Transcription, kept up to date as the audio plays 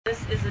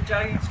is a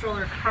jogging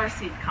stroller car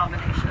seat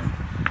combination.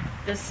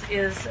 This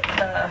is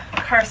the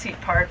car seat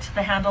part.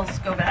 The handles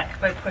go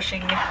back by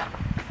pushing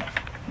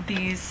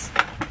these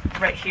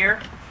right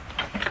here.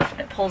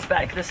 It pulls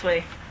back this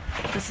way.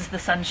 This is the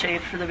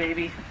sunshade for the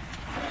baby.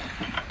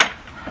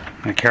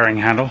 The carrying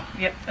handle?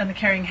 Yep, and the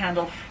carrying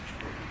handle.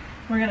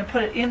 We're going to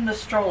put it in the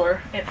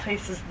stroller. It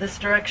faces this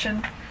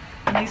direction,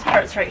 and these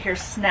parts right here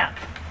snap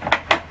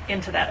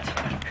into that.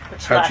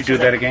 How'd you do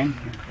that again?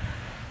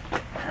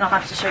 And I'll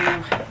have to show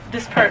you.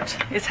 This part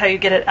is how you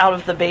get it out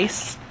of the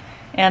base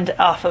and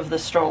off of the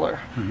stroller.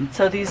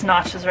 So these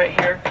notches right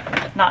here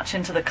notch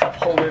into the cup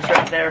holders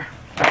right there.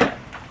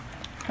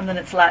 And then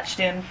it's latched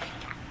in.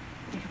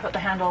 You can put the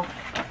handle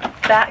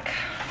back.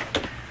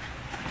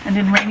 And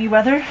in rainy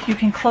weather, you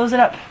can close it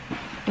up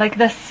like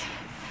this.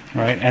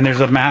 Right, and there's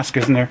a mask,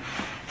 isn't there,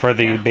 for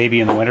the baby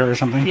in the winter or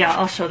something? Yeah,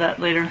 I'll show that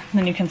later.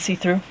 Then you can see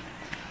through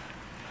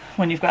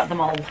when you've got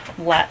them all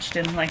latched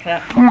in like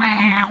that.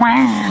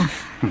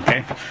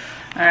 Okay.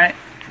 All right,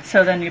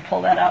 so then you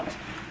pull that out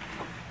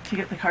to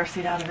get the car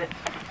seat out of it.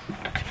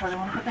 You probably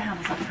want to put the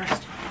handles on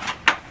first.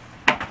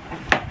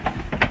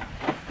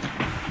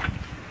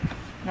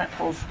 And that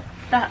pulls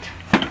that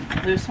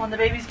loose. When the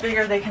baby's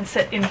bigger, they can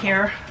sit in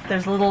here.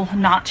 There's a little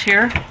notch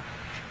here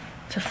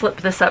to flip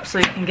this up so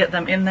you can get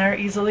them in there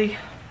easily.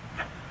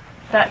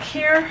 Back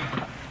here,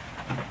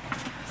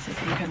 see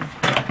if you can,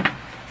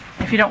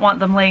 if you don't want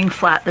them laying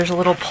flat, there's a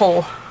little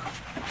pull,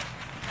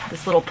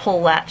 this little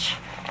pull latch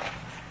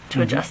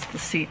to adjust the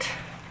seat.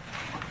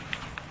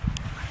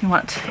 You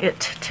want it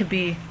to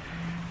be,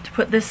 to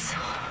put this,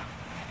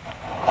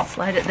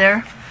 slide it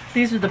there.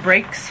 These are the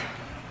brakes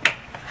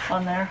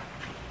on there.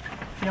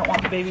 You don't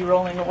want the baby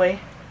rolling away.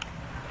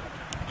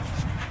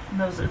 And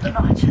those are the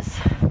notches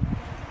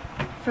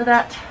for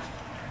that.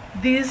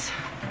 These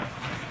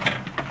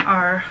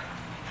are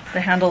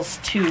the handles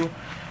to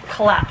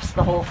collapse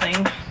the whole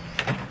thing,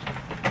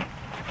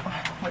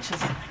 which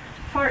is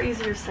far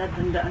easier said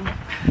than done.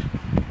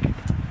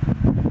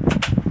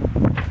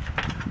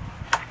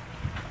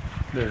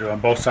 They're on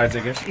both sides, I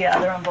guess? Yeah,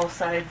 they're on both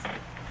sides.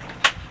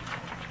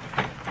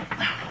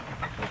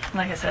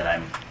 Like I said,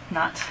 I'm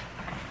not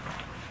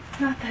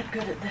that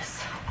good at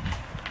this.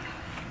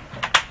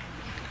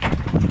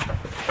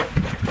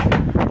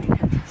 You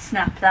can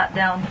snap that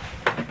down.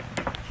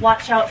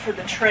 Watch out for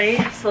the tray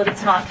so that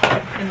it's not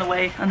in the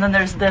way. And then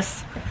there's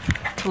this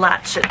to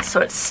latch it so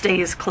it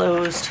stays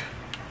closed.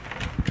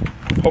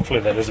 Hopefully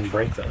that doesn't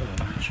break the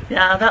latch.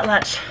 Yeah, that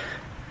latch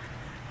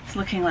is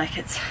looking like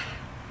it's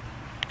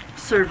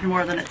served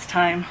more than its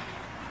time.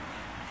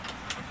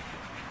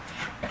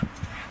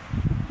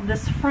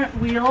 This front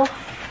wheel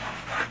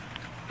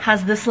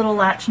has this little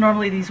latch.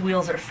 Normally these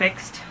wheels are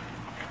fixed,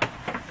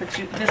 but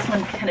this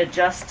one can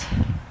adjust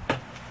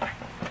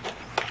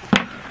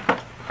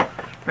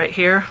right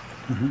here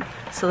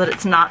so that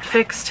it's not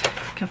fixed.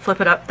 You can flip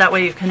it up. That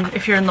way you can,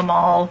 if you're in the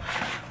mall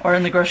or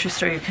in the grocery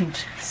store, you can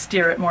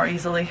steer it more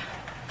easily.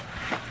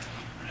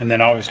 And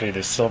then obviously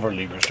the silver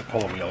lever is to pull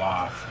the wheel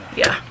off.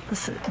 Yeah,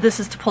 this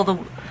is to pull the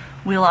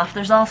wheel off.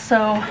 There's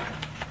also,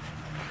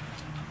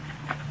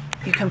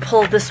 you can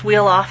pull this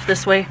wheel off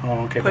this way.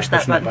 Oh, okay. Push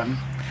that button.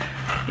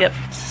 Yep,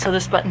 so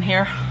this button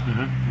here.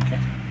 Okay.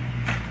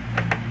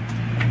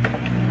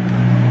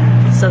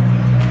 So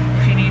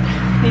if you need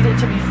it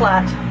to be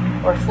flat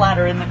or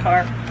flatter in the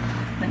car,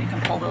 then you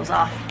can pull those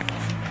off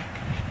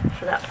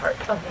for that part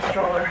of the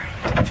stroller.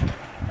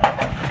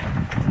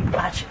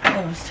 Latch it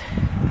closed.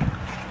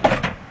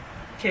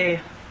 Okay.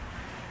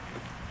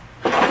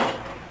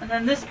 And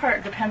then this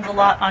part depends a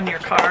lot on your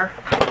car.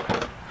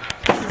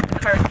 This is the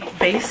car seat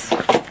base.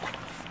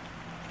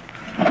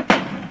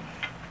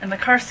 And the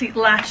car seat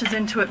latches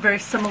into it very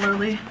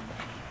similarly.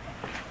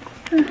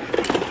 Yeah.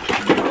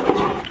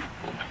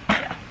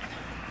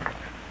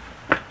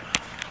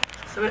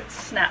 So it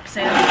snaps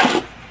in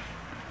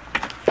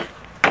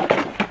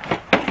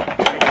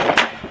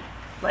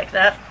like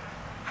that.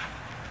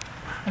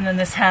 And then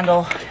this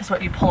handle is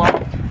what you pull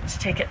on to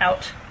take it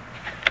out.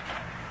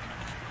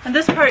 And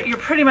this part you're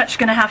pretty much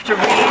going to have to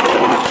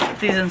read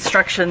these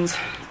instructions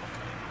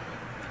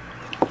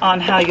on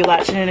how you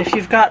latch it in. If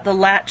you've got the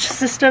latch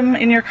system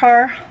in your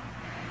car,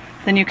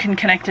 then you can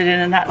connect it in,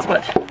 and that's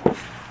what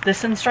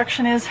this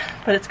instruction is,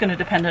 but it's going to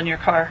depend on your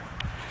car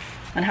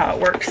and how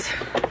it works.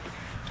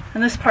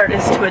 And this part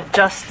is to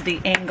adjust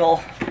the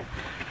angle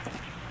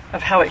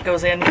of how it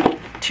goes in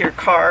to your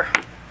car.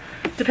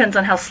 Depends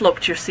on how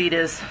sloped your seat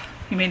is.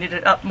 You may need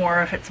it up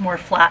more. If it's more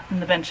flat in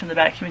the bench in the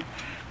back, you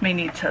may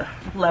need to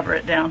lever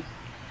it down.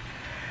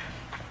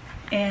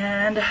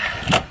 And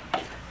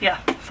yeah,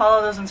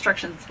 follow those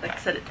instructions. Like I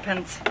said, it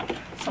depends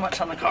so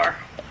much on the car.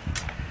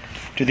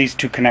 Do these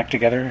two connect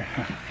together?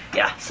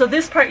 Yeah, so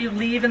this part you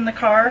leave in the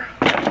car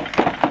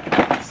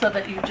so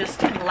that you just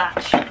can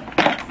latch,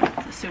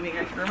 assuming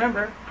I can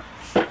remember.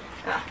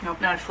 Ah,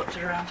 nope, now I flipped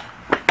it around.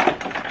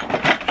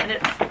 And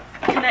it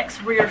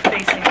connects rear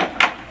facing,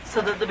 so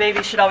that the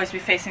baby should always be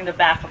facing the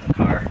back of the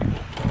car.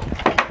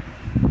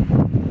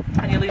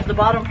 And you leave the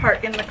bottom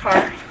part in the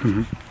car,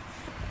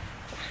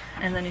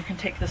 and then you can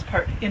take this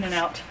part in and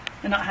out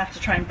and not have to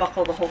try and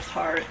buckle the whole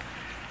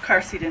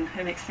car seat in.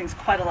 It makes things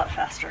quite a lot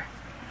faster.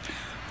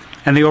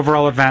 And the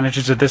overall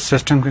advantages of this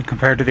system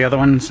compared to the other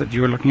ones that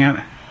you were looking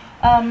at?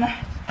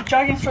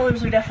 Jogging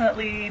strollers are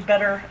definitely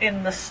better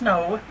in the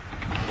snow,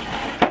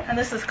 and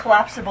this is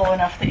collapsible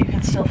enough that you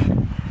can still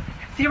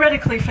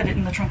theoretically fit it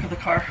in the trunk of the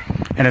car.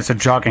 And it's a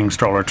jogging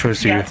stroller too,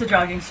 so yeah, it's a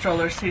jogging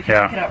stroller, so you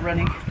can take it out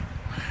running.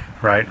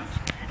 Right.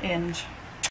 And